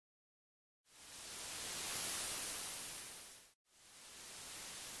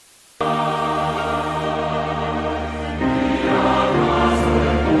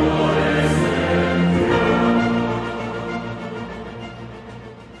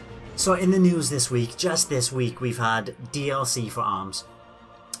So in the news just this week, we've had DLC for ARMS.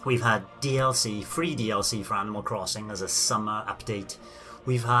 We've had free DLC for Animal Crossing as a summer update.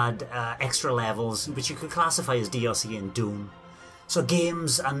 We've had extra levels, which you could classify as DLC in Doom. So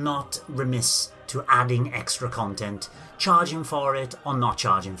games are not remiss to adding extra content, charging for it or not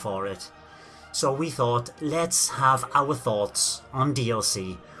charging for it. So we thought, let's have our thoughts on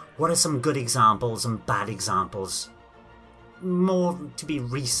DLC. What are some good examples and bad examples? More to be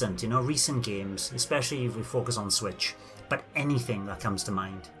recent, recent games, especially if we focus on Switch, but anything that comes to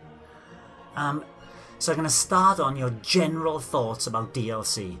mind. So I'm going to start on your general thoughts about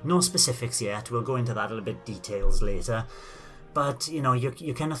DLC. No specifics yet, we'll go into that a little bit details later. But,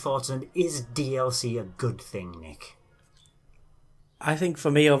 your kind of thoughts on, is DLC a good thing, Nick? I think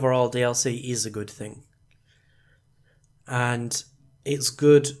for me, overall, DLC is a good thing. And it's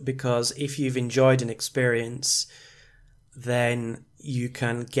good because if you've enjoyed an experience, then you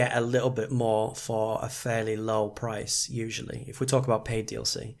can get a little bit more for a fairly low price, usually, if we talk about paid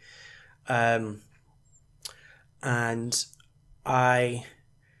DLC. And I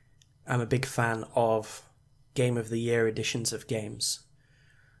am a big fan of Game of the Year editions of games,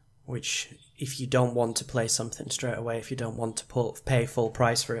 which, if you don't want to play something straight away, if you don't want to pay full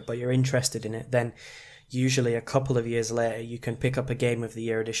price for it, but you're interested in it, then usually a couple of years later, you can pick up a Game of the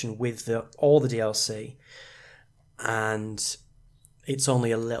Year edition with all the DLC, and it's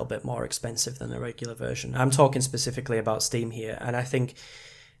only a little bit more expensive than the regular version. I'm talking specifically about Steam here, and I think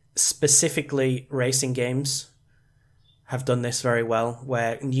specifically racing games have done this very well,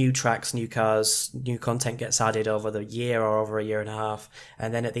 where new tracks, new cars, new content gets added over the year or over a year and a half,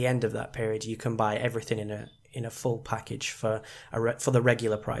 and then at the end of that period, you can buy everything in a full package for the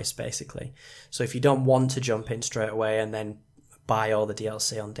regular price, basically. So if you don't want to jump in straight away and then buy all the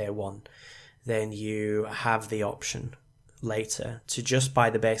DLC on day one, then you have the option later to just buy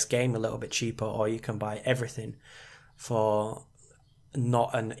the base game a little bit cheaper, or you can buy everything for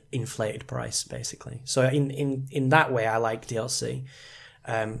not an inflated price, basically. So in that way, I like DLC.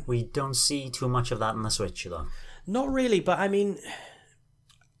 We don't see too much of that on the Switch, though. Not really, but I mean,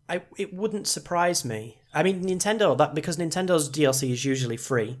 it wouldn't surprise me. I mean, because Nintendo's DLC is usually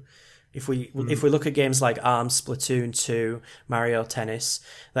free. If we look at games like ARMS, Splatoon 2, Mario Tennis,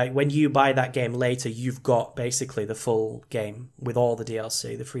 like when you buy that game later, you've got basically the full game with all the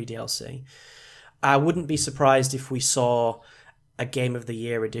DLC, the free DLC. I wouldn't be surprised if we saw a Game of the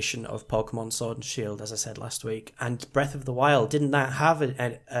Year edition of Pokemon Sword and Shield, as I said last week, and Breath of the Wild. Didn't that have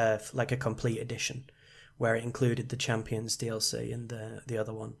a complete edition where it included the Champions DLC and the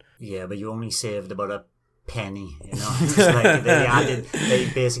other one? Yeah, but you only saved about a penny, It's like they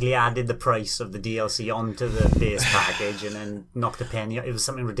basically added the price of the DLC onto the base package and then knocked a penny. It was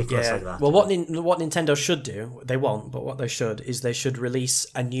something ridiculous like that. Well, what Nintendo should do, they won't, but what they should is they should release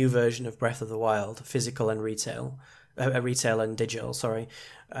a new version of Breath of the Wild, physical and retail and digital,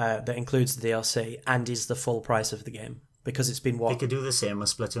 that includes the DLC and is the full price of the game, because it's been They could do the same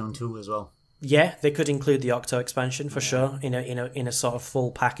with Splatoon 2 as well. Yeah, they could include the Octo expansion for sure in a sort of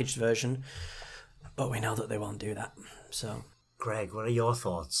full packaged version. But we know that they won't do that. So, Greg, what are your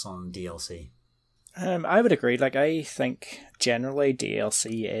thoughts on DLC? I would agree. I think generally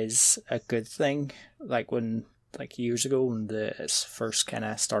DLC is a good thing. Years ago when it first kind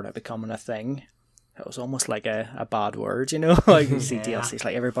of started becoming a thing, it was almost like a bad word, you see DLC, it's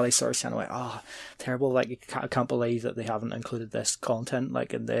like everybody starts saying, terrible, I can't believe that they haven't included this content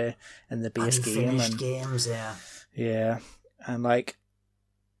in the base game. Unfinished games, yeah. Yeah, and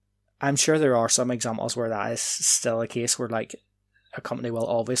I'm sure there are some examples where that is still a case where a company will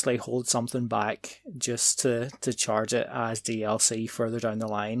obviously hold something back just to charge it as DLC further down the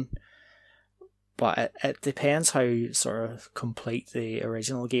line. But it depends how sort of complete the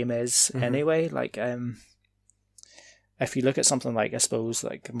original game is anyway. If you look at something I suppose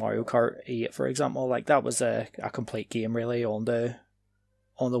Mario Kart 8, for example, that was a complete game really on the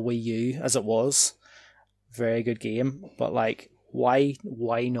Wii U as it was. Very good game, but why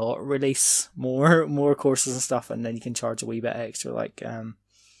not release more courses and stuff, and then you can charge a wee bit extra?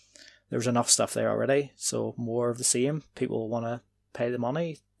 There's enough stuff there already, so more of the same. People want to pay the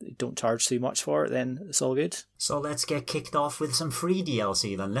money, don't charge too much for it, then it's all good. So let's get kicked off with some free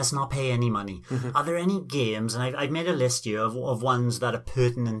DLC then. Let's not pay any money. Are there any games, and I've made a list here of ones that are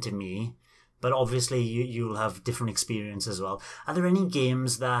pertinent to me, but obviously you'll have different experience as well. Are there any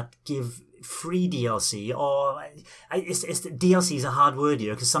games that give free DLC, or DLC is a hard word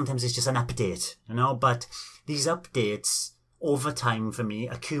here because sometimes it's just an update, but these updates over time for me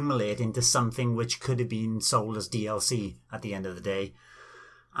accumulate into something which could have been sold as DLC at the end of the day.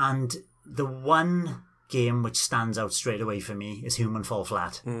 And the one game which stands out straight away for me is Human Fall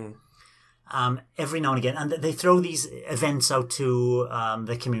Flat. every now and again, and they throw these events out to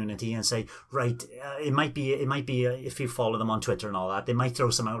the community and say, right, it might be if you follow them on Twitter and all that, they might throw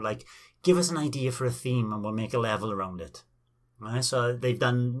some out like, give us an idea for a theme and we'll make a level around it. Right, so they've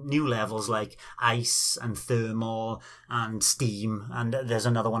done new levels like ice and thermal and steam, and there's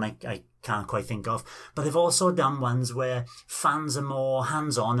another one I can't quite think of. But they've also done ones where fans are more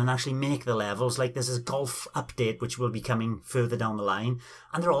hands-on and actually make the levels. Like there's this golf update which will be coming further down the line,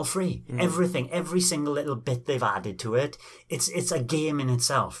 and they're all free. Everything, every single little bit they've added to it, it's a game in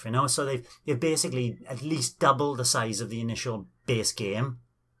itself, So they've basically at least doubled the size of the initial base game,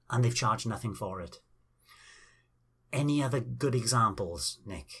 and they've charged nothing for it. Any other good examples,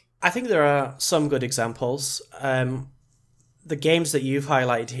 Nick? I think there are some good examples. The games that you've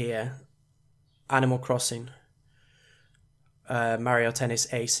highlighted here, Animal Crossing, Mario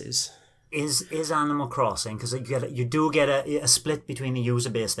Tennis Aces. Is Animal Crossing, because you do get a split between the user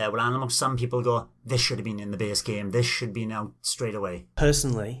base there, where some people go, this should have been in the base game, this should be out straight away.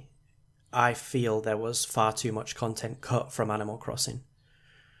 Personally, I feel there was far too much content cut from Animal Crossing,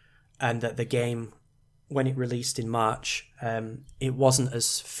 and that the game, when it released in March, it wasn't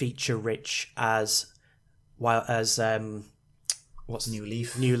as feature rich as New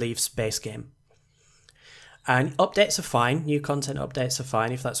Leaf's base game. And updates are fine, new content updates are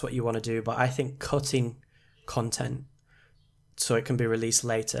fine if that's what you want to do, but I think cutting content so it can be released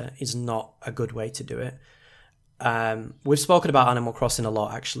later is not a good way to do it. We've spoken about Animal Crossing a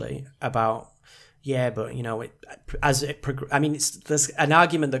lot, actually, about but there's an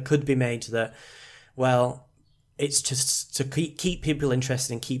argument that could be made that, well, it's just to keep people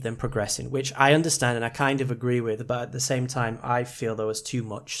interested and keep them progressing, which I understand and I kind of agree with, but at the same time, I feel there was too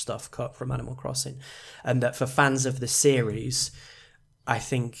much stuff cut from Animal Crossing, and that for fans of the series, I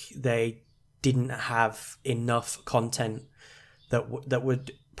think they didn't have enough content that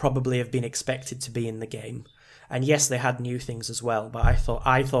would probably have been expected to be in the game. And yes, they had new things as well, but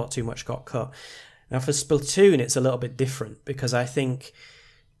I thought too much got cut. Now for Splatoon, it's a little bit different, because I think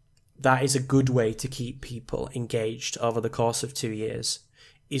that is a good way to keep people engaged over the course of 2 years,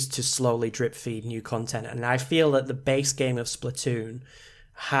 is to slowly drip feed new content. And I feel that the base game of Splatoon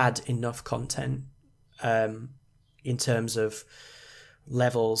had enough content in terms of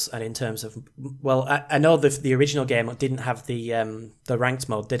levels and in terms of, well, I know the original game didn't have the ranked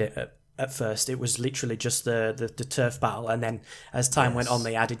mode, did it? At first, it was literally just the turf battle, and then as time went on,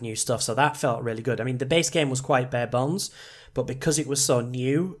 they added new stuff, so that felt really good. I mean, the base game was quite bare bones, but because it was so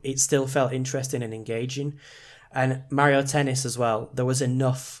new, it still felt interesting and engaging. And Mario Tennis as well, there was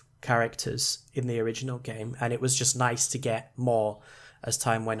enough characters in the original game, and it was just nice to get more as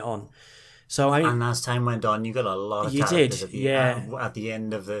time went on. So and as time went on, you got a lot of characters at the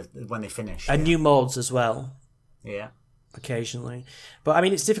end of when they finished, and new modes as well. Yeah. Occasionally. But I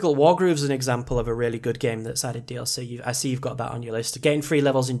mean, it's difficult. Wargroove's an example of a really good game that's added DLC. I see you've got that on your list. Getting free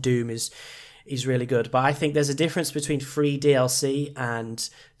levels in Doom is really good, but I think there's a difference between free DLC and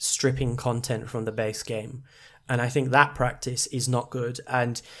stripping content from the base game, and I think that practice is not good,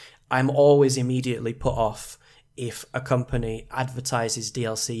 and I'm always immediately put off if a company advertises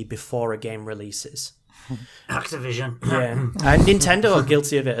DLC before a game releases. Activision. Yeah. And Nintendo are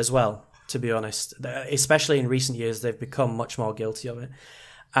guilty of it as well, to be honest. Especially in recent years, they've become much more guilty of it.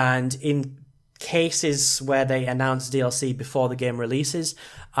 And in cases where they announce DLC before the game releases,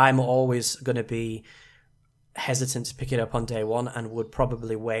 I'm always going to be hesitant to pick it up on day one and would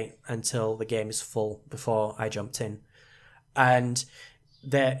probably wait until the game is full before I jumped in. And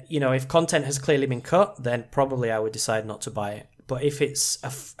if content has clearly been cut, then probably I would decide not to buy it. But if it's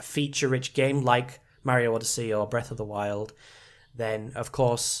a feature-rich game like Mario Odyssey or Breath of the Wild, then of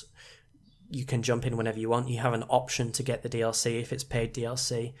course you can jump in whenever you want. You have an option to get the DLC if it's paid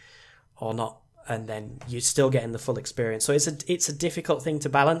DLC or not, and then you're still getting the full experience. So it's a difficult thing to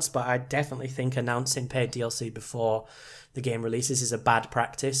balance, but I definitely think announcing paid DLC before the game releases is a bad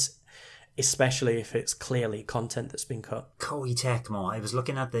practice, especially if it's clearly content that's been cut. Koei Tecmo, I was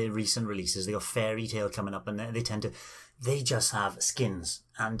looking at the recent releases. They got Fairy Tail coming up, and they just have skins,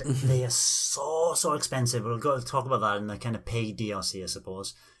 and they are so expensive. We'll talk about that in the kind of paid DLC, I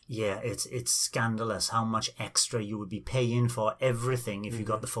suppose. Yeah, it's scandalous how much extra you would be paying for everything if you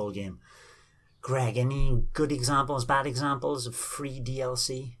got the full game. Greg, any good examples, bad examples of free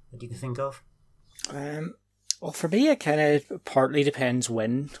DLC that you can think of? Well, for me, it kind of partly depends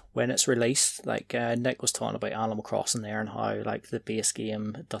when it's released. Like Nick was talking about Animal Crossing there, and how like the base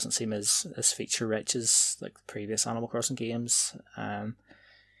game doesn't seem as feature rich as like the previous Animal Crossing games. And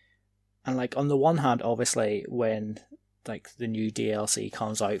like on the one hand, obviously when like the new DLC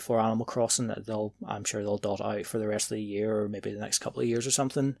comes out for Animal Crossing, that I'm sure they'll dot it out for the rest of the year or maybe the next couple of years or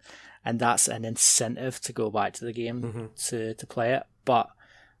something, and that's an incentive to go back to the game to play it. But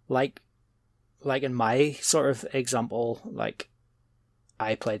like in my sort of example, like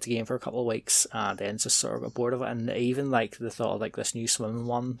I played the game for a couple of weeks and then just sort of got bored of it, and even like the thought of like this new swimming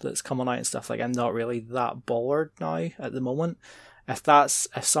one that's coming out and stuff, like I'm not really that bothered now at the moment. If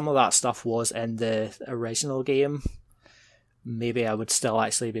some of that stuff was in the original game, maybe I would still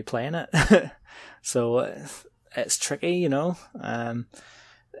actually be playing it. So it's tricky, you know.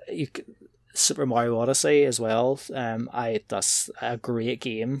 Super Mario Odyssey as well. That's a great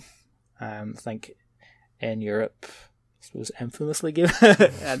game. I think in Europe, I suppose infamously given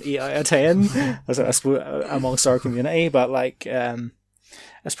an 8 out of 10 I suppose, amongst our community, but like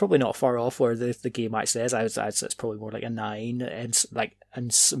it's probably not far off where the game actually is. I'd say it's probably more like a 9, and like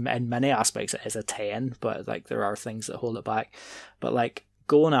in many aspects it is a 10, but like there are things that hold it back. But like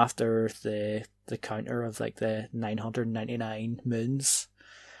going after the counter of like the 999 moons,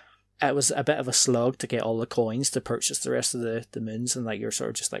 it was a bit of a slog to get all the coins to purchase the rest of the moons, and like you're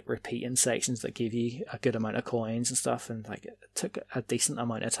sort of just like repeating sections that give you a good amount of coins and stuff, and like it took a decent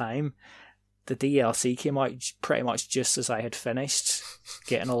amount of time. The DLC came out pretty much just as I had finished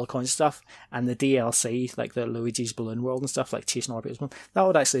getting all the coins and stuff, and the DLC, like the Luigi's Balloon World and stuff, like chasing all the people, that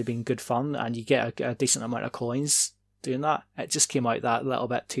would actually have been good fun, and you get a decent amount of coins doing that. It just came out that little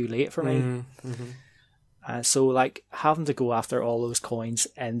bit too late for me. So like having to go after all those coins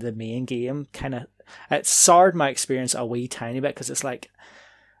in the main game it soured my experience a wee tiny bit, because it's like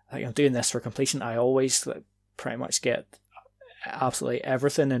I'm doing this for completion. I always like pretty much get absolutely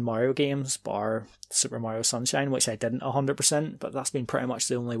everything in Mario games bar Super Mario Sunshine, which I didn't 100%, but that's been pretty much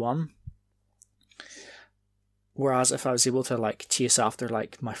the only one. Whereas if I was able to like chase after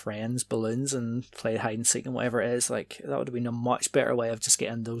like my friends' balloons and play hide and seek and whatever it is, like that would have been a much better way of just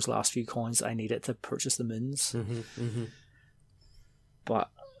getting those last few coins that I needed to purchase the moons. But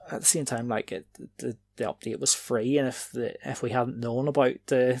at the same time, like the update was free, and if we hadn't known about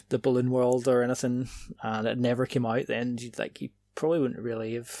the balloon world or anything, and it never came out, then you probably wouldn't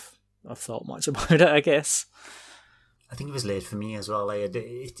really have thought much about it, I guess. I think it was late for me as well.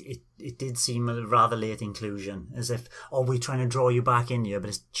 It did seem a rather late inclusion, as if, we're trying to draw you back in here, but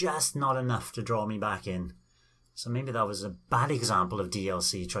it's just not enough to draw me back in. So maybe that was a bad example of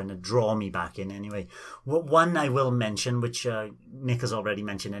DLC trying to draw me back in anyway. One I will mention, which Nick has already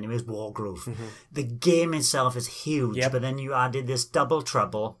mentioned anyway, is Wargroove. The game itself is huge, but then you added this double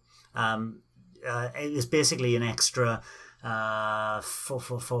trouble. It was basically an extra...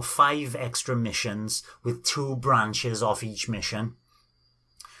 for 5 extra missions with 2 branches off each mission,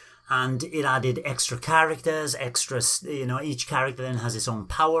 and it added extra characters, each character then has its own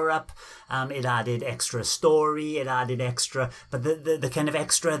power up. It added extra story, it added extra, but the kind of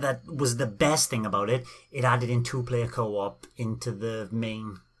extra that was the best thing about it added in 2-player co-op into the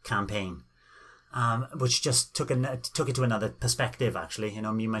main campaign. Which just took it to another perspective, actually. You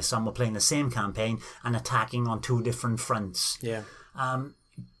know, me and my son were playing the same campaign and attacking on 2 different fronts. Yeah.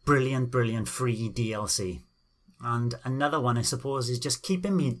 Brilliant free DLC. And another one, I suppose, is just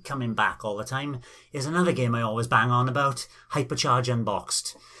keeping me coming back all the time, is another game I always bang on about, Hypercharge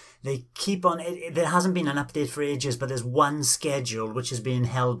Unboxed. They keep on... There hasn't been an update for ages, but there's one scheduled which is being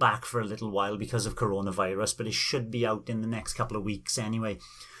held back for a little while because of coronavirus, but it should be out in the next couple of weeks anyway.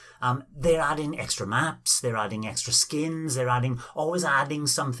 They're adding extra maps, they're adding extra skins, they're always adding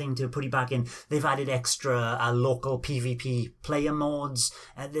something to put you back in. They've added extra local PvP player modes.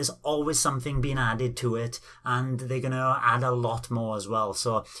 There's always something being added to it, and they're going to add a lot more as well.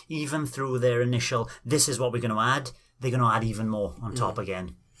 So even through their initial, this is what we're going to add, they're going to add even more on top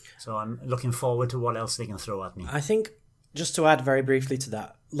again. So I'm looking forward to what else they can throw at me. I think, just to add very briefly to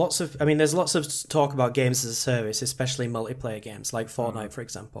that, there's lots of talk about games as a service, especially multiplayer games like Fortnite, for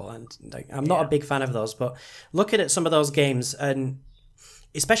example. And I'm not a big fan of those, but looking at some of those games, and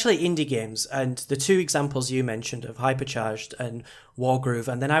especially indie games, and the 2 examples you mentioned of Hypercharged and Wargroove,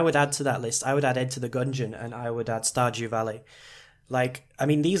 and then I would add to that list, I would add Enter the Gungeon, and I would add Stardew Valley.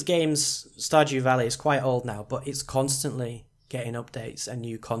 These games, Stardew Valley is quite old now, but it's constantly getting updates and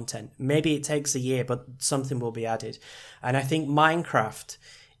new content. Maybe it takes a year, but something will be added. And I think Minecraft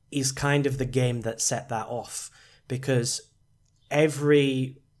is kind of the game that set that off, because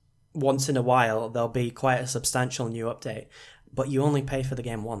every once in a while there'll be quite a substantial new update, but you only pay for the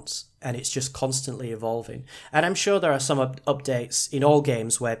game once, and it's just constantly evolving. And I'm sure there are some updates in all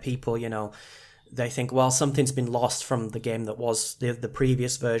games where people, they think, well, something's been lost from the game that was the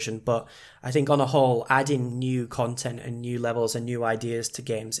previous version. But I think on a whole, adding new content and new levels and new ideas to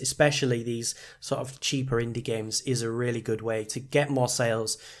games, especially these sort of cheaper indie games, is a really good way to get more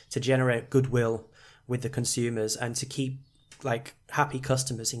sales, to generate goodwill with the consumers, and to keep like happy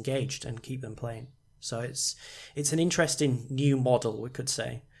customers engaged and keep them playing. So it's an interesting new model, we could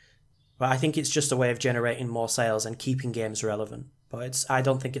say. But I think it's just a way of generating more sales and keeping games relevant. But I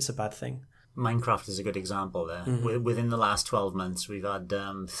don't think it's a bad thing. Minecraft is a good example there. Within the last 12 months, we've had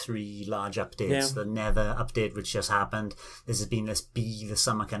 3 large updates. The Nether update, which just happened. There's been this Bee the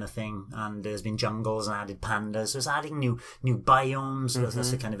Summer kind of thing, and there's been jungles and added pandas. So it's adding new biomes.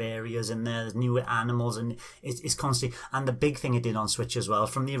 There's the kind of areas in there. There's new animals, and it's constantly. And the big thing it did on Switch as well,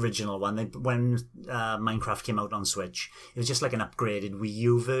 from the original one, when Minecraft came out on Switch, it was just like an upgraded Wii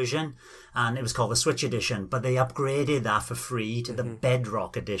U version, and it was called the Switch Edition. But they upgraded that for free to the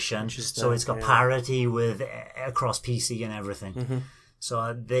Bedrock Edition, so it's got parity with across PC and everything.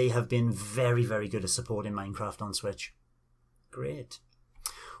 So they have been very, very good at supporting Minecraft on Switch. Great.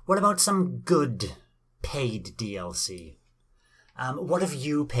 What about some good paid DLC? What have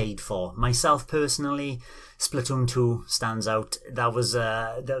you paid for? Myself personally, Splatoon 2 stands out. That was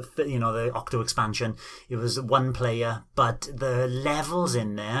the Octo expansion. It was one player, but the levels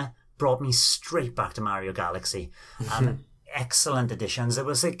in there brought me straight back to Mario Galaxy. Excellent additions. There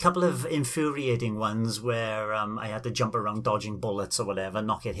was a couple of infuriating ones where I had to jump around dodging bullets or whatever,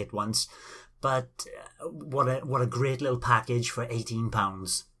 not get hit once. But what a great little package for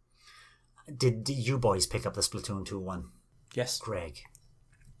 £18. Did you boys pick up the Splatoon 2 one? Yes. Greg?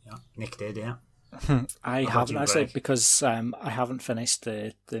 Yeah. Nick did, yeah. I haven't actually, because I haven't finished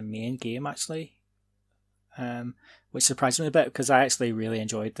the main game actually. Which surprised me a bit, because I actually really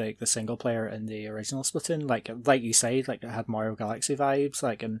enjoyed the single player in the original Splatoon. Like you say, like it had Mario Galaxy vibes.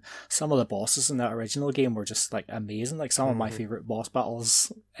 Like, and some of the bosses in that original game were just like amazing. Like some of my favorite boss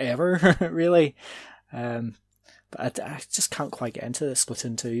battles ever, really. But I just can't quite get into the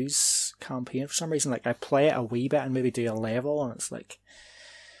Splatoon 2's campaign for some reason. Like I play it a wee bit and maybe do a level, and it's like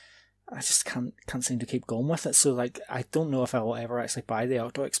I just can't seem to keep going with it. So like I don't know if I will ever actually buy the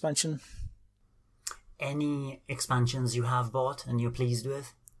Octo expansion. Any expansions you have bought and you're pleased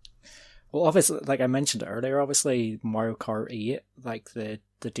with? Well, obviously, like I mentioned earlier, obviously Mario Kart 8, like the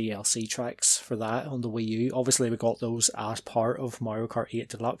DLC tracks for that on the Wii U. Obviously, we got those as part of Mario Kart 8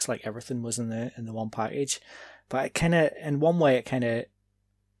 Deluxe, like everything was in the one package. But it kind of, in one way, it kind of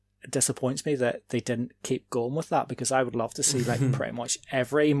disappoints me that they didn't keep going with that, because I would love to see like pretty much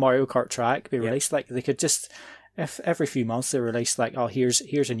every Mario Kart track be released. Like they could just, if every few months they release like, oh, here's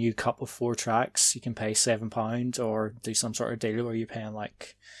a new cup of 4 tracks, you can pay £7, or do some sort of deal where you're paying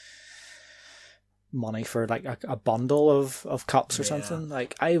like money for like a bundle of cups or something.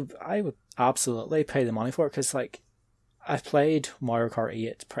 Like I would absolutely pay the money for it, because like I've played Mario Kart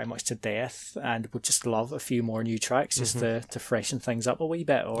 8 pretty much to death, and would just love a few more new tracks just to freshen things up a wee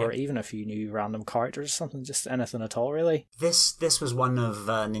bit, or even a few new random characters or something, just anything at all really. This was one of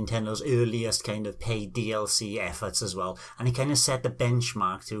Nintendo's earliest kind of paid DLC efforts as well, and it kind of set the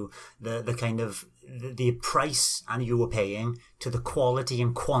benchmark to the kind of the price and you were paying to the quality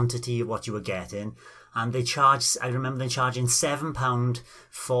and quantity of what you were getting. And I remember they charging £7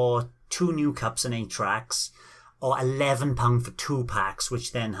 for 2 new cups and 8 tracks, or £11 for 2 packs,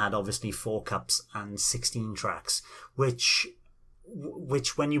 which then had obviously 4 cups and 16 tracks, which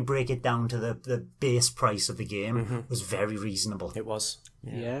when you break it down to the base price of the game was very reasonable. It was.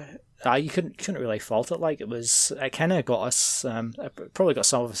 Yeah. You couldn't really fault it. Like it kind of got us, it probably got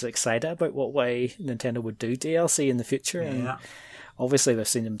some of us excited about what way Nintendo would do DLC in the future. And obviously we've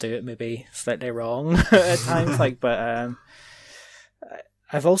seen them do it maybe slightly wrong at times. But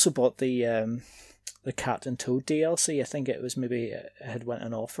I've also bought the Captain Toad DLC. I think it was maybe it had went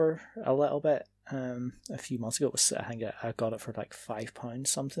on offer a little bit a few months ago. I think I got it for like £5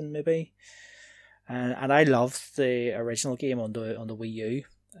 something maybe, and I loved the original game on the Wii U.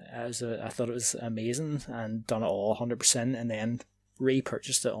 I thought it was amazing, and done it all 100%, and then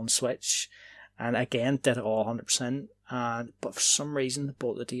repurchased it on Switch, and again did it all 100%. But for some reason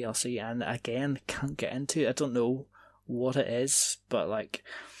bought the DLC, and again can't get into it. I don't know what it is, but like,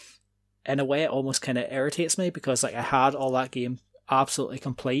 in a way it almost kind of irritates me, because like I had all that game absolutely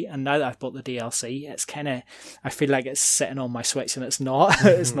complete, and now that I've bought the DLC, it's kind of, I feel like it's sitting on my Switch and it's not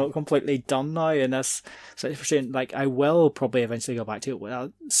it's not completely done now, and that's so frustrating. Like I will probably eventually go back to it.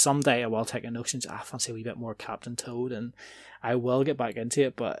 Well, someday I will take a notion I fancy a wee bit more Captain Toad, and I will get back into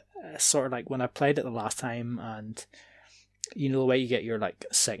it. But sort of like when I played it the last time, and you know the way you get your like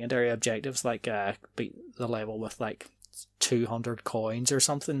secondary objectives, like beat the level with like 200 coins or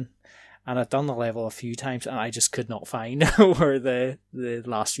something, And I'd done the level a few times, and I just could not find where the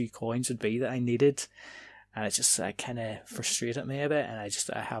last few coins would be that I needed. And it just kind of frustrated me a bit, and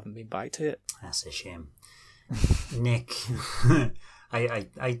I haven't been back to it. That's a shame. Nick,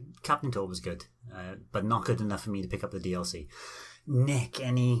 I Captain Toad was good, but not good enough for me to pick up the DLC. Nick,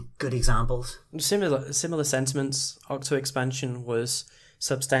 any good examples? Similar sentiments. Octo expansion was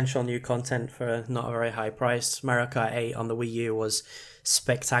substantial new content for not a very high price. Mario Kart 8 on the Wii U was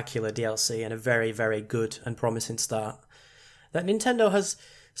spectacular DLC and a very, very good and promising start that Nintendo has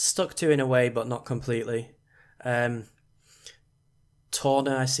stuck to in a way, but not completely. Torna,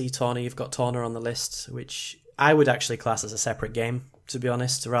 I see Torna. You've got Torna on the list, which I would actually class as a separate game, to be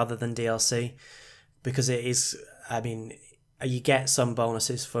honest, rather than DLC, because it is, I mean, you get some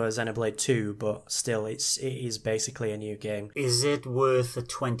bonuses for Xenoblade 2, but still, it is basically a new game. Is it worth a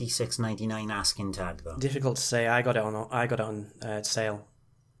 $26.99 asking tag though? Difficult to say. I got it on sale.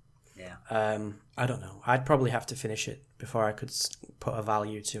 Yeah. I don't know. I'd probably have to finish it before I could put a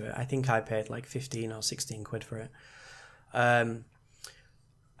value to it. I think I paid like 15 or 16 quid for it. And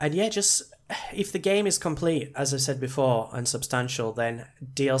yeah, just if the game is complete, as I said before, and substantial, then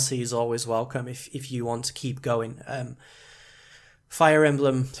DLC is always welcome if you want to keep going. Fire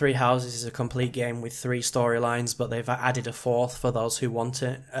Emblem Three Houses is a complete game with 3 storylines, but they've added a 4th for those who want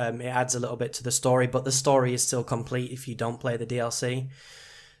it. It adds a little bit to the story, but the story is still complete if you don't play the DLC.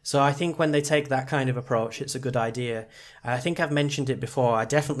 So I think when they take that kind of approach, it's a good idea. I think I've mentioned it before. I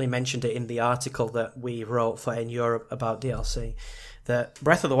definitely mentioned it in the article that we wrote for In Europe about DLC, that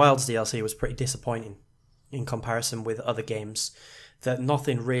Breath of the Wild's DLC was pretty disappointing in comparison with other games, that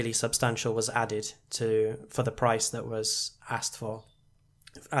nothing really substantial was added for the price that was asked for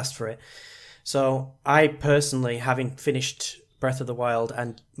it. So I personally, having finished Breath of the Wild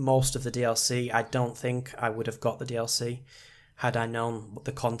and most of the DLC, I don't think I would have got the DLC had I known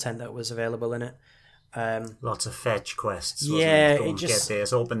the content that was available in it. Lots of fetch quests. Yeah, Go and get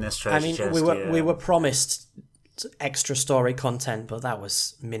this, open this treasure chest. We were promised extra story content, but that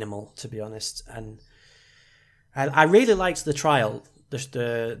was minimal, to be honest. And I really liked the trial,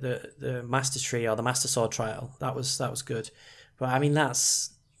 the Master Tree or the Master Sword trial. That was good, but I mean that's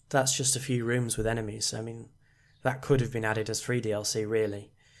just a few rooms with enemies. I mean that could have been added as free DLC,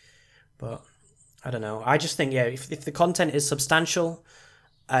 really. But I don't know. I just think if the content is substantial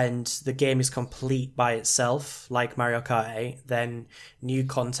and the game is complete by itself, like Mario Kart 8, then new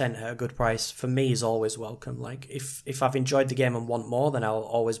content at a good price for me is always welcome. Like if I've enjoyed the game and want more, then I'll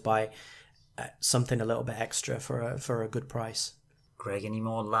always buy something a little bit extra for a good price. Greg, any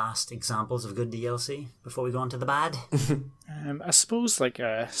more last examples of good DLC before we go on to the bad? I suppose like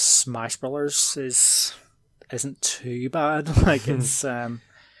Smash Brothers isn't too bad. Like it's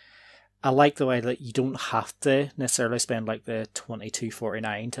I like the way that you don't have to necessarily spend like the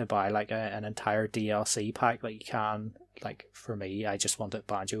 $22.49 to buy like an entire DLC pack. Like you can, like for me, I just wanted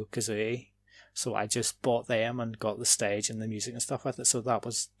Banjo-Kazooie, so I just bought them and got the stage and the music and stuff with it. So that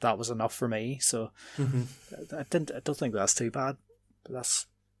was enough for me. So I don't think that's too bad. But that's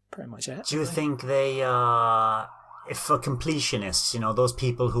pretty much it. Do you think they if for completionists, those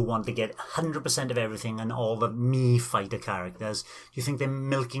people who want to get 100% of everything and all the Mii fighter characters, do you think they're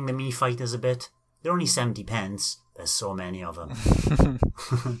milking the Mii fighters a bit? They're only 70 pence. There's so many of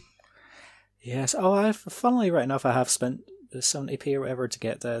them. Yes. Oh, funnily right enough, I have spent the 70p or whatever to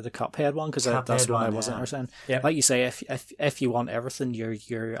get the Cuphead one, because that's what I wasn't understanding. Yep. Like you say, if you want everything, you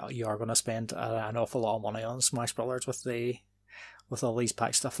are going to spend an awful lot of money on Smash Brothers with all these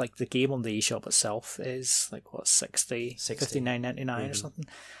pack stuff. Like the game on the eShop itself is like what, 59.99 or something,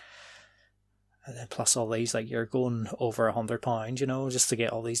 and then plus all these, like you're going over £100, just to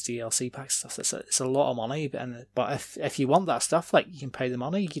get all these DLC pack stuff. It's a lot of money, but if you want that stuff, like you can pay the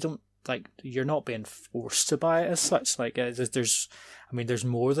money. You don't, like, you're not being forced to buy it as such. Like there's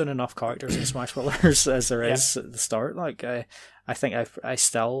more than enough characters in Smash Brothers as there is at the start. Like I think I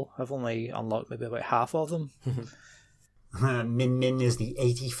still have only unlocked maybe about half of them. Min Min is the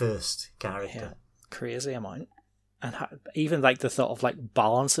 81st character. Yeah, crazy amount. And even like the thought of like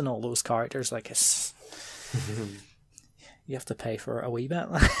balancing all those characters, like it's you have to pay for it a wee bit.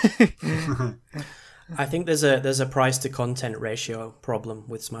 I think there's a price to content ratio problem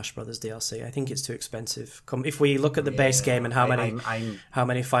with Smash Brothers DLC. I think it's too expensive. If we look at the base game and how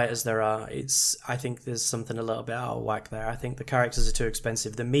many fighters there are, I think there's something a little bit out of whack there. I think the characters are too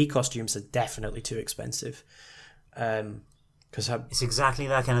expensive. The Mii costumes are definitely too expensive. It's exactly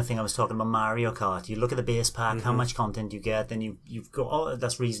that kind of thing I was talking about Mario Kart. You look at the base pack, how much content you get, then you've got, oh,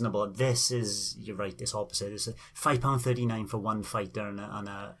 that's reasonable. This is, you're right, it's opposite. It's £5.39 for one fighter and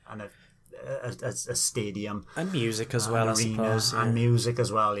a a stadium. And music as well, I suppose. And music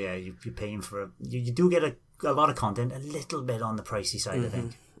as well, yeah. You're paying for you do get a lot of content, a little bit on the pricey side, I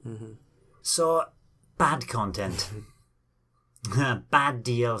think. So, bad content. Bad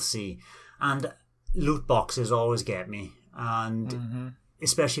DLC. And loot boxes always get me. And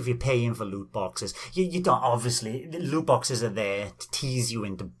especially if you're paying for loot boxes. You don't, obviously, loot boxes are there to tease you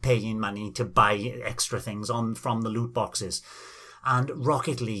into paying money to buy extra things from the loot boxes. And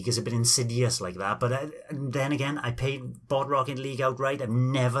Rocket League is a bit insidious like that. But then again, bought Rocket League outright. I've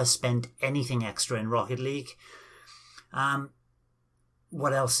never spent anything extra in Rocket League.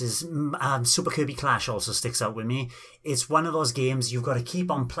 What else is... Super Kirby Clash also sticks out with me. It's one of those games you've got to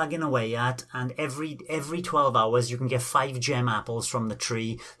keep on plugging away at, and every 12 hours you can get 5 gem apples from the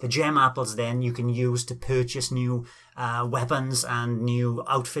tree. The gem apples then you can use to purchase new weapons and new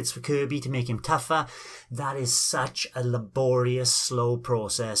outfits for Kirby to make him tougher. That is such a laborious, slow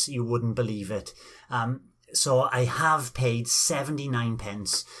process. You wouldn't believe it. So I have paid 79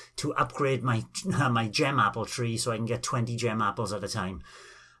 pence to upgrade my gem apple tree so I can get 20 gem apples at a time.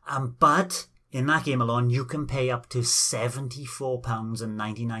 But in that game alone, you can pay up to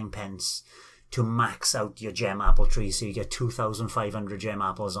 £74.99 to max out your gem apple tree, so you get 2,500 gem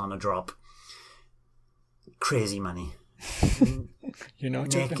apples on a drop. Crazy money. You're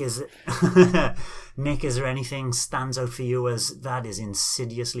not Nick, joking. Nick, is there anything stands out for you as that is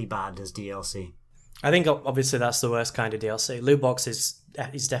insidiously bad as DLC? I think obviously that's the worst kind of DLC. Loot boxes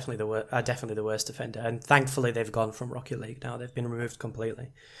is definitely the worst offender, and thankfully they've gone from Rocket League now. They've been removed completely.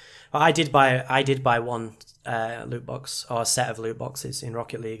 But I did buy one loot box or a set of loot boxes in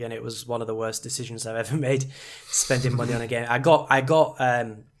Rocket League, and it was one of the worst decisions I've ever made. Spending money on a game. I got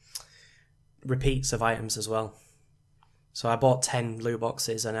repeats of items as well. So I bought 10 loot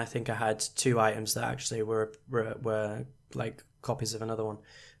boxes, and I think I had 2 items that actually were like copies of another one.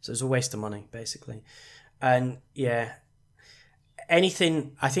 So it was a waste of money, basically. And yeah, I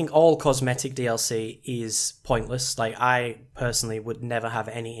think all cosmetic DLC is pointless. Like, I personally would never have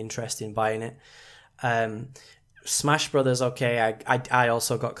any interest in buying it. Smash Brothers, okay, I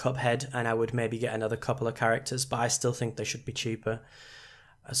also got Cuphead, and I would maybe get another couple of characters, but I still think they should be cheaper.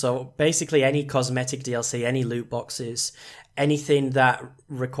 So basically any cosmetic DLC, any loot boxes, anything that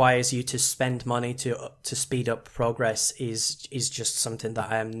requires you to spend money to speed up progress is just something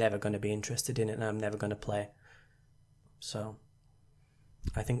that I am never going to be interested in and I'm never going to play. So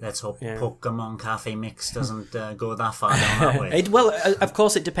I think... Let's hope Pokemon Café Mix doesn't go that far down that way. Of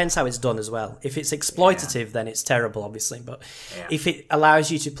course, it depends how it's done as well. If it's exploitative, then it's terrible, obviously. But if it allows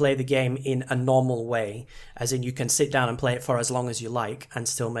you to play the game in a normal way, as in you can sit down and play it for as long as you like and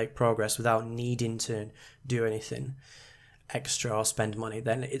still make progress without needing to do anything extra or spend money,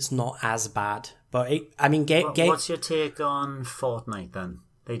 then it's not as bad. But what's your take on Fortnite then?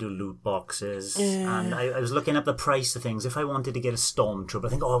 They do loot boxes, and I was looking up the price of things. If I wanted to get a Stormtrooper, I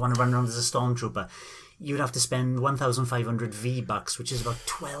think, I want to run around as a Stormtrooper. You'd have to spend 1,500 V-Bucks, which is about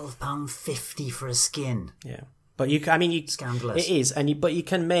 £12.50 for a skin. Yeah, but scandalous. It is, but you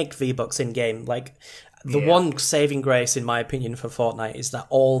can make V-Bucks in game. Like, the one saving grace, in my opinion, for Fortnite is that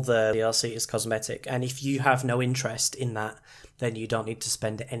all the DLC is cosmetic, and if you have no interest in that, then you don't need to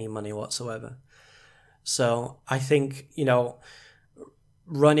spend any money whatsoever. So I think,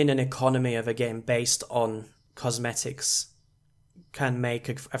 running an economy of a game based on cosmetics can make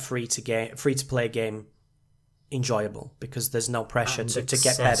a free to play game enjoyable, because there's no pressure to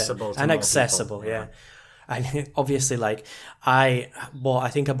get better and accessible. Yeah. And obviously, like, I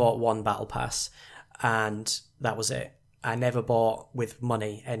think I bought one battle pass, and that was it. I never bought with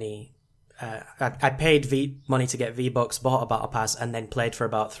money any. I paid money to get V-Bucks, bought a battle pass, and then played for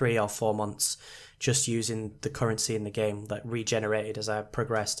about 3 or 4 months, just using the currency in the game that regenerated as I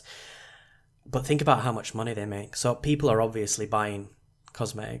progressed. But think about how much money they make. So people are obviously buying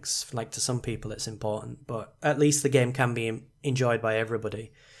cosmetics. Like, to some people it's important, but at least the game can be enjoyed by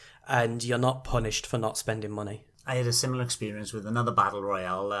everybody, and you're not punished for not spending money. I had a similar experience with another battle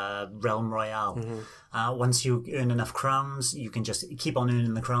royale, Realm Royale. Mm-hmm. Once you earn enough crowns, you can just keep on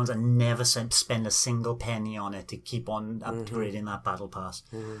earning the crowns and never spend a single penny on it to keep on upgrading that battle pass.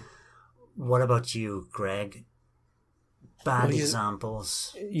 Mm-hmm. What about you, Greg? Bad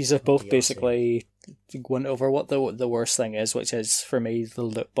examples. You have both DLC. Basically went over what the worst thing is, which is, for me, the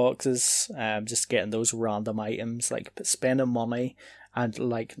loot boxes. Just getting those random items, like spending money, and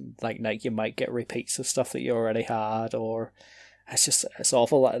like you might get repeats of stuff that you already had, or it's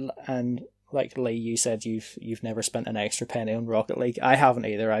awful. And like Lee, you said you've never spent an extra penny on Rocket League. I haven't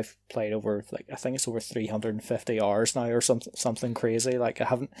either. I've played over, I think it's over 350 hours now, or something crazy. Like, I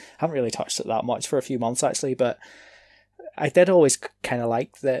haven't really touched it that much for a few months actually, but I did always kind of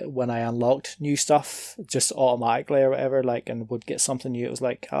like that when I unlocked new stuff just automatically or whatever, like, and would get something new. It was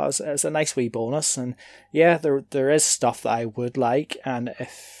like, oh, it's a nice wee bonus. And yeah, there is stuff that I would like, and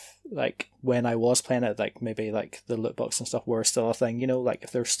if like when I was playing it, like maybe like the loot box and stuff were still a thing, you know, like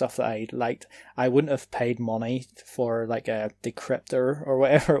if there's stuff that I liked, I wouldn't have paid money for like a decryptor or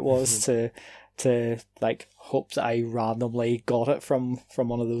whatever it was to like hope that I randomly got it from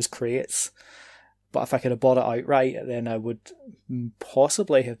one of those crates. But if I could have bought it outright, then I would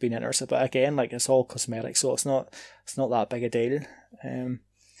possibly have been interested. But again, like, it's all cosmetic, so it's not that big a deal.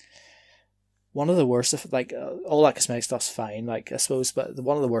 One of the worst, like, all that cosmetic stuff's fine, like, I suppose, but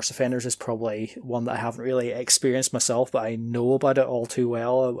one of the worst offenders is probably one that I haven't really experienced myself, but I know about it all too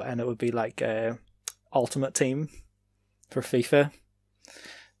well, and it would be like Ultimate Team for FIFA.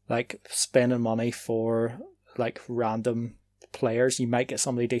 Like, spending money for like random players. You might get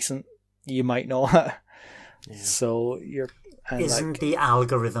somebody decent, you might not. Yeah. So isn't the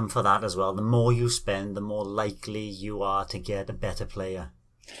algorithm for that as well? The more you spend, the more likely you are to get a better player.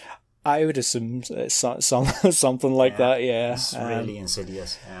 I would assume it's something like that. Yeah, it's really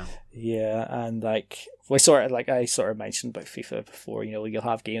insidious. Yeah, and like I sort of mentioned about FIFA before. You know, you'll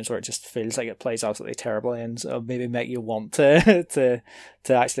have games where it just feels like it plays absolutely terribly, and so maybe make you want to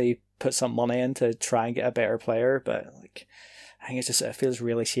actually put some money in to try and get a better player. But like, I think it feels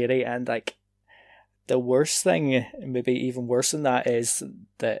really shady. And like, the worst thing, maybe even worse than that, is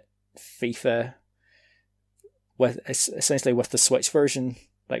that FIFA, essentially with the Switch version,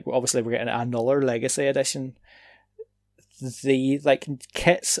 like obviously we're getting another Legacy Edition. The like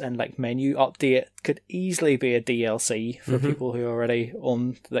kits and like menu update could easily be a DLC for people who already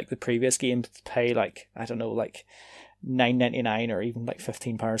own like the previous game, to pay like, I don't know, like $9.99 or even like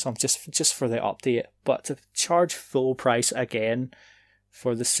 £15 or something just for the update. But to charge full price again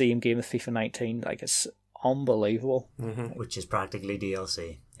for the same game with FIFA 19, like, it's unbelievable. Which is practically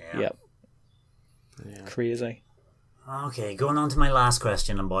DLC. Yep. Crazy. Okay, going on to my last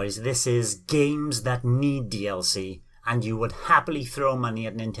question, and boys, this is games that need DLC and you would happily throw money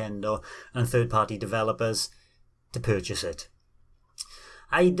at Nintendo and third-party developers to purchase it.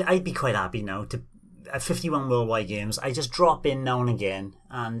 I'd be quite happy now to, at 51 Worldwide Games, I just drop in now and again,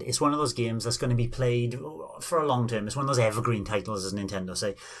 and it's one of those games that's going to be played for a long term. It's one of those evergreen titles, as Nintendo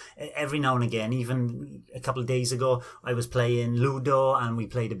say. Every now and again, even a couple of days ago, I was playing Ludo, and we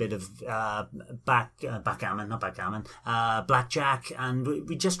played a bit of blackjack, and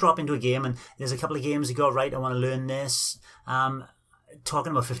we just drop into a game, and there's a couple of games you go, right, I want to learn this.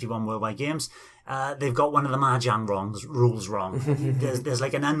 Talking about 51 Worldwide Games, they've got one of the Mahjong rules wrong. There's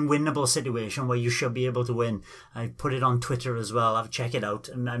like an unwinnable situation where you should be able to win. I put it on Twitter as well. I've checked it out,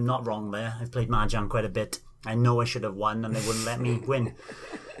 and I'm not wrong there. I've played Mahjong quite a bit. I know I should have won, and they wouldn't let me win.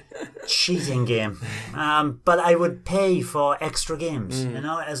 Cheating game. But I would pay for extra games, you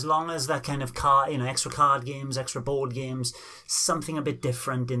know, as long as that kind of extra card games, extra board games, something a bit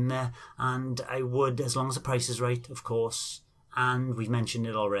different in there. And I would, as long as the price is right, of course. And we've mentioned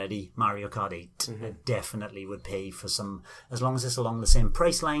it already, Mario Kart 8. I definitely would pay for some, as long as it's along the same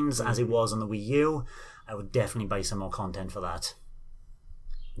price lines as it was on the Wii U, I would definitely buy some more content for that.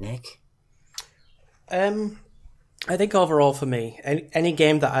 Nick? I think overall for me, any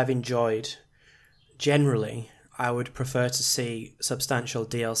game that I've enjoyed, generally, I would prefer to see substantial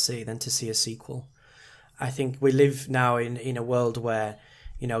DLC than to see a sequel. I think we live now in a world where,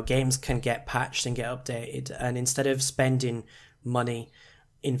 you know, games can get patched and get updated, and instead of spending money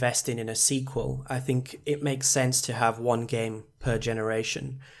investing in a sequel, I think it makes sense to have one game per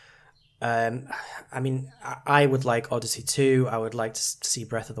generation. I mean, I would like Odyssey 2, I would like to see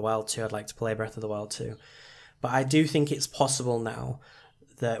Breath of the Wild 2, I'd like to play Breath of the Wild 2. But I do think it's possible now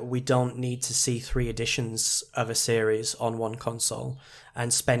that we don't need to see 3 editions of a series on one console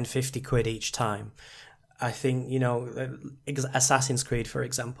and spend 50 quid each time. I think, you know, Assassin's Creed, for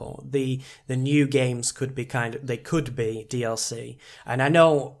example, the new games could be DLC. And I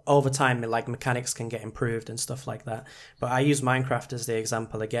know over time, like, mechanics can get improved and stuff like that. But I use Minecraft as the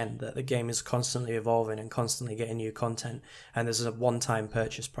example again, that the game is constantly evolving and constantly getting new content. And there's a one-time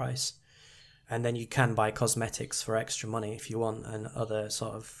purchase price. And then you can buy cosmetics for extra money if you want, and other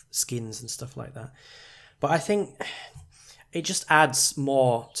sort of skins and stuff like that. But I think it just adds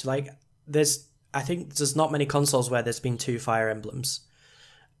more to, like, I think there's not many consoles where there's been 2 Fire Emblems.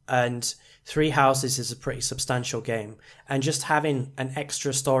 And 3 Houses is a pretty substantial game. And just having an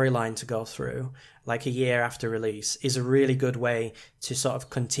extra storyline to go through, like a year after release, is a really good way to sort of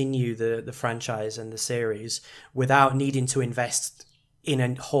continue the franchise and the series without needing to invest in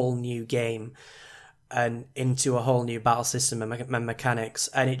a whole new game. and into a whole new battle system and mechanics,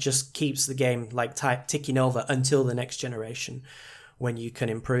 and it just keeps the game like ticking over until the next generation when you can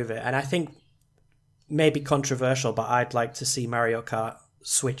improve it. And I think, maybe controversial, but I'd like to see Mario Kart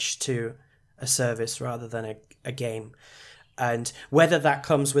switch to a service rather than a game. And whether that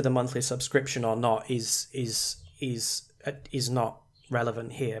comes with a monthly subscription or not is not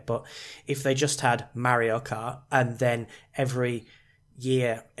relevant here. But if they just had Mario Kart and then every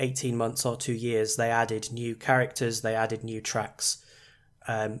year, 18 months or 2 years, they added new characters, they added new tracks,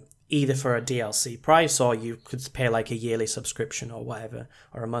 either for a DLC price, or you could pay like a yearly subscription or whatever,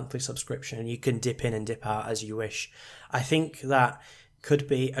 or a monthly subscription, and you can dip in and dip out as you wish. I think that could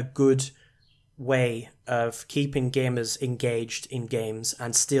be a good way of keeping gamers engaged in games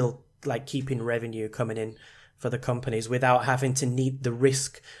and still like keeping revenue coming in for the companies without having to need the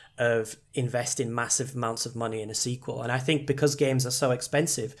risk of investing massive amounts of money in a sequel. And I think because games are so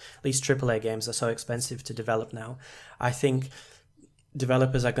expensive, at least AAA games are so expensive to develop now, I think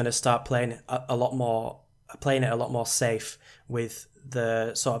developers are going to start playing it a lot more safe with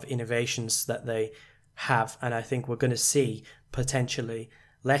the sort of innovations that they have. And I think we're going to see potentially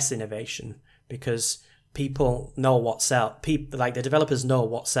less innovation because people know what sells. People, like the developers, know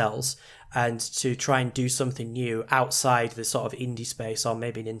what sells, and to try and do something new outside the sort of indie space or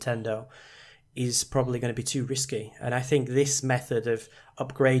maybe Nintendo is probably going to be too risky. And I think this method of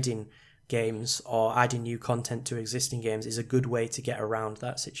upgrading games or adding new content to existing games is a good way to get around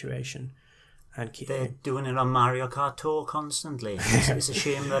that situation. And they're doing it on Mario Kart Tour constantly. It's a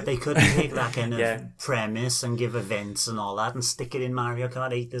shame that they couldn't take that kind of premise and give events and all that and stick it in Mario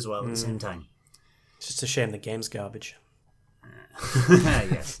Kart 8 as well at the same time. It's just a shame the game's garbage.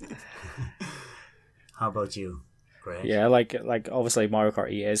 Yes. How about you, Greg? Yeah, like obviously Mario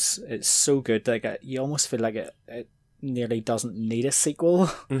Kart 8 it's so good that you almost feel like it nearly doesn't need a sequel.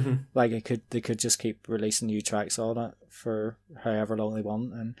 Mm-hmm. Like they could just keep releasing new tracks on it for however long they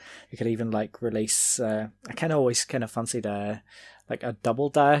want, and you could even like release. I always fancied a double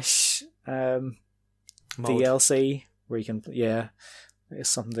dash DLC where you can it's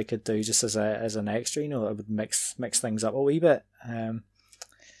something they could do just as an extra. It would mix things up a wee bit.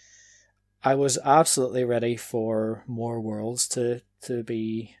 I was absolutely ready for more worlds to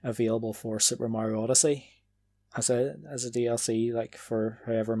be available for Super Mario Odyssey as a DLC, like for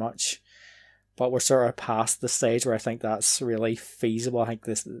however much. But we're sort of past the stage where I think that's really feasible. I think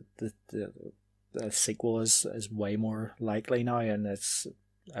the sequel is way more likely now, and it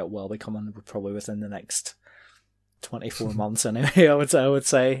will be coming probably within the next 24 months anyway. I would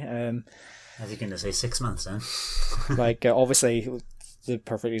say. I was going to say 6 months then. Obviously, the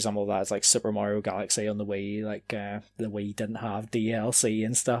perfect example of that is like Super Mario Galaxy on the Wii. The Wii didn't have DLC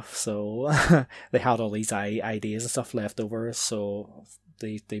and stuff, so they had all these ideas and stuff left over. So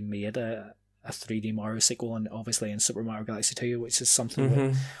they made a 3D Mario sequel, and obviously in Super Mario Galaxy 2, which is something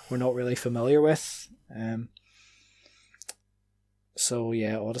that we're not really familiar with. So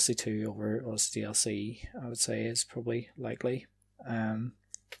yeah, Odyssey 2 over Odyssey DLC, I would say, is probably likely.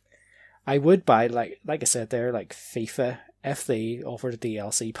 I would buy, like I said there, like FIFA, if they offered a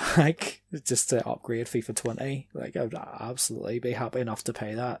DLC pack just to upgrade FIFA 20, like I would absolutely be happy enough to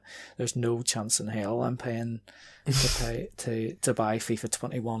pay that. There's no chance in hell I'm paying to buy FIFA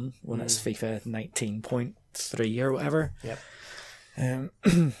 21 when it's FIFA 19.3 or whatever. Yep.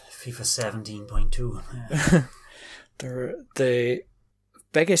 FIFA 17.2. The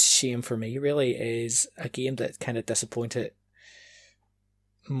biggest shame for me really is a game that kind of disappointed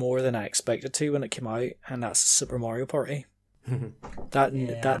more than I expected to when it came out, and that's Super Mario Party.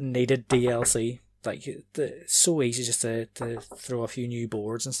 That needed DLC. Like, it's so easy just to throw a few new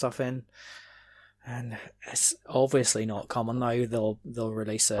boards and stuff in, and it's obviously not coming now. They'll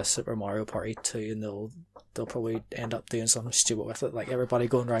release a Super Mario Party 2, and they'll probably end up doing something stupid with it, like everybody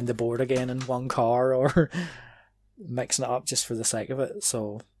going around the board again in one car, or mixing it up just for the sake of it.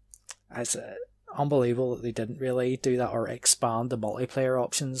 So it's unbelievable that they didn't really do that or expand the multiplayer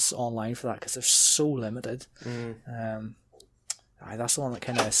options online for that, because they're so limited. That's the one that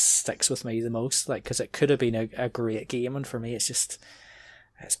kind of sticks with me the most, like, because it could have been a great game, and for me it's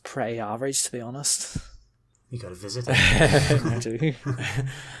pretty average, to be honest. You gotta visit it. I do.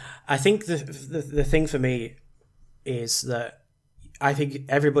 I think the thing for me is that I think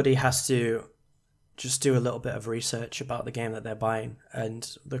everybody has to just do a little bit of research about the game that they're buying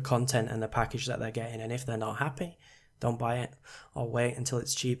and the content and the package that they're getting, and if they're not happy, don't buy it, or wait until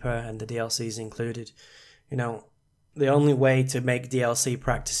it's cheaper and the DLC is included. The only way to make DLC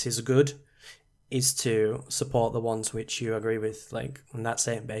practices good is to support the ones which you agree with, and that's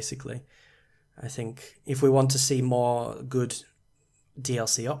it basically. I think if we want to see more good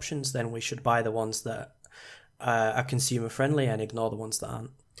DLC options, then we should buy the ones that are consumer friendly and ignore the ones that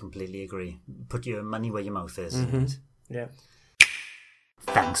aren't. Completely agree. Put your money where your mouth is. Yeah.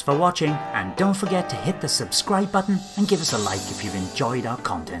 Thanks for watching, and don't forget to hit the subscribe button and give us a like if you've enjoyed our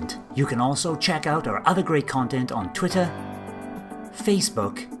content. You can also check out our other great content on Twitter,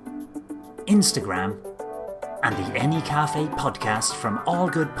 Facebook, Instagram, and the Any Café podcast from all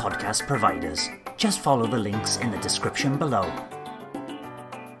good podcast providers. Just follow the links in the description below.